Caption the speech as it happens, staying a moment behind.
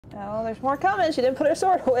Oh, there's more coming. She didn't put her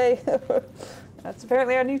sword away. That's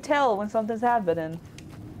apparently our new tell when something's happening.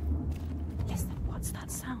 Listen, what's that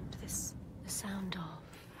sound? The sound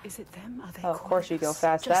of... Is it them? Are they Oh, of course you go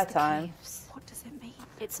fast that time. Caves. What does it mean?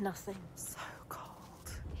 It's nothing. So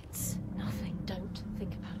cold. It's nothing. Don't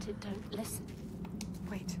think about it. Don't listen.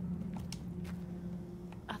 Wait.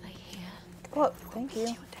 Are they here? Oh, thank you.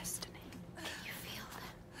 Your destiny. Can you feel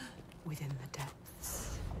them? Within the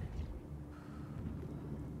depths.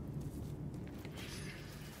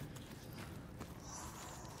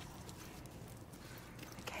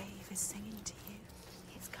 The cave is singing to you.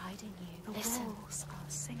 It's guiding you. The Listen. walls are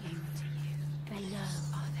singing to you. They know.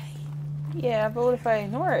 Are they? Yeah, but what if I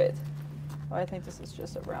ignore it? Oh, I think this is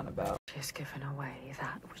just a roundabout. She's given away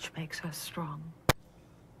that which makes her strong.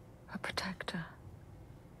 A protector.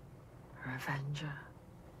 A avenger.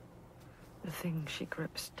 The thing she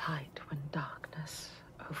grips tight when darkness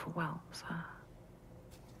overwhelms her.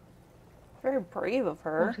 Very brave of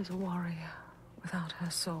her. What is a warrior without her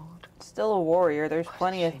sword? Still a warrior. There's What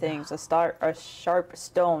plenty is of she things. now? A sharp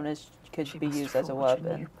stone could She be must used as a forge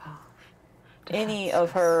weapon. new path, Any of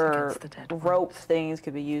defenseless her against the dead rope ones. things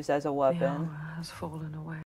could be used as a The weapon. hour has fallen away.